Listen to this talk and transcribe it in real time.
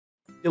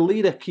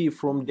delete a key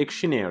from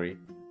dictionary.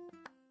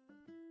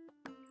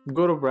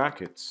 Go to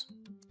brackets.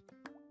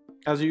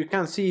 As you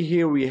can see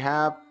here, we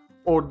have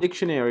our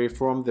dictionary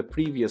from the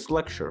previous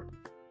lecture.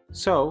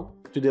 So,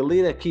 to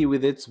delete a key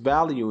with its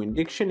value in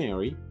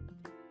dictionary,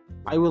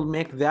 I will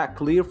make that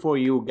clear for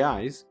you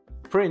guys.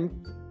 Print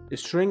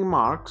string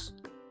marks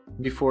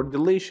before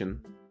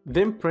deletion,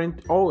 then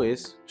print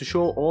OS to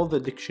show all the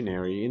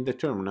dictionary in the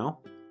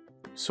terminal.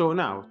 So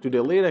now, to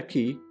delete a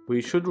key,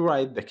 we should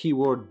write the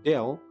keyword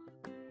del,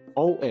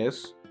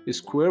 OS,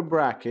 square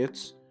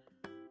brackets,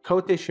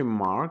 quotation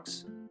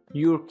marks,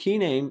 your key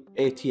name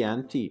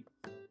AT&T.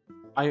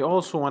 I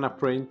also want to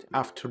print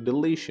after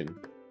deletion.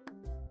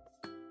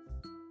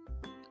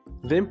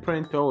 Then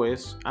print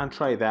OS and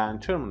try that in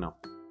terminal.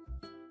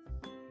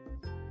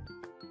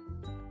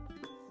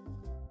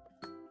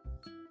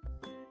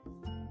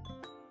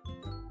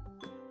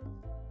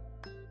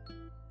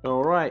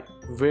 Alright,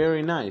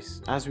 very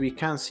nice. As we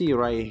can see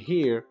right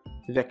here,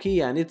 the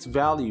key and its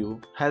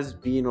value has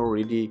been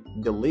already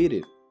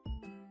deleted.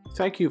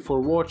 Thank you for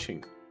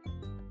watching.